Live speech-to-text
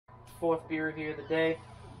fourth beer review of the day.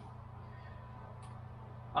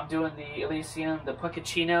 I'm doing the Elysian, the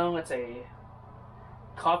Punkuccino. It's a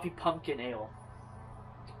coffee pumpkin ale.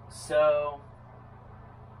 So,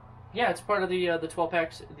 yeah, it's part of the 12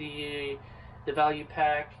 packs, the value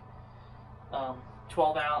pack,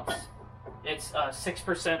 12 ounce. It's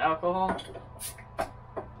 6% alcohol.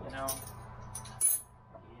 You know,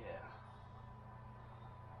 yeah.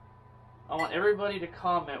 I want everybody to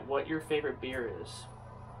comment what your favorite beer is,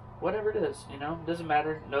 whatever it is. You know, doesn't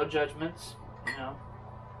matter. No judgments. You know,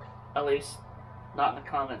 at least not in the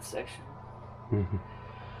comments section.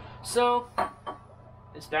 So,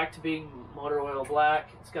 it's back to being motor oil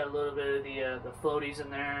black. It's got a little bit of the floaties in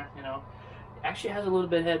there, you know. It actually has a little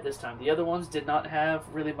bit of head this time. The other ones did not have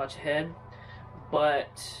really much head,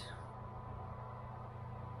 but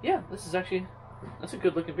yeah, this is actually, that's a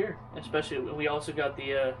good looking beer. Especially, we also got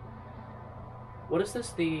the, what is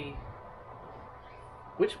this?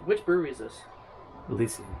 Which brewery is this?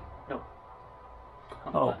 Elysian. No.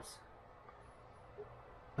 Oh.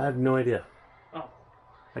 I have no idea. Oh.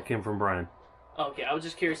 That came from Brian. Okay, I was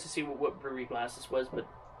just curious to see what brewery glass this was, but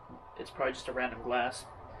it's probably just a random glass.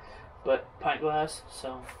 But pint glass,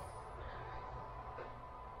 so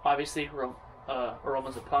obviously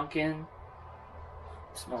aromas of pumpkin.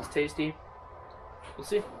 Smells tasty. We'll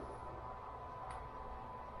see.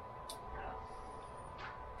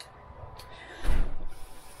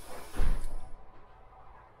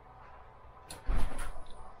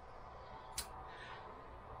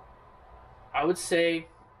 I would say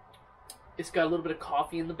it's got a little bit of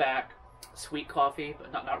coffee in the back, sweet coffee,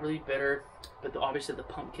 but not really bitter. But obviously the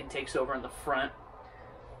pumpkin takes over in the front.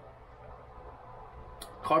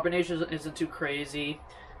 Carbonation isn't too crazy,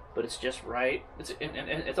 but it's just right. And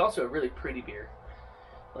it's also a really pretty beer.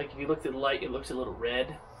 Like if you look through the light, it looks a little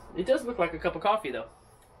red. It does look like a cup of coffee though.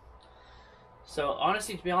 So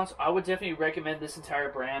honestly, to be honest, I would definitely recommend this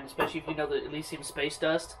entire brand, especially if you know the Elysium Space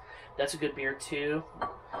Dust. That's a good beer too.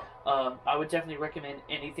 I would definitely recommend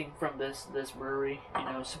anything from this brewery. You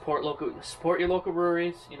know, support your local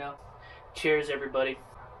breweries. You know, cheers everybody.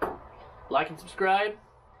 Like and subscribe.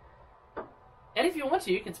 And if you want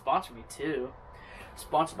to, you can sponsor me too.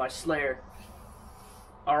 Sponsored by Slayer.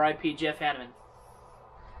 R.I.P. Jeff Hanneman.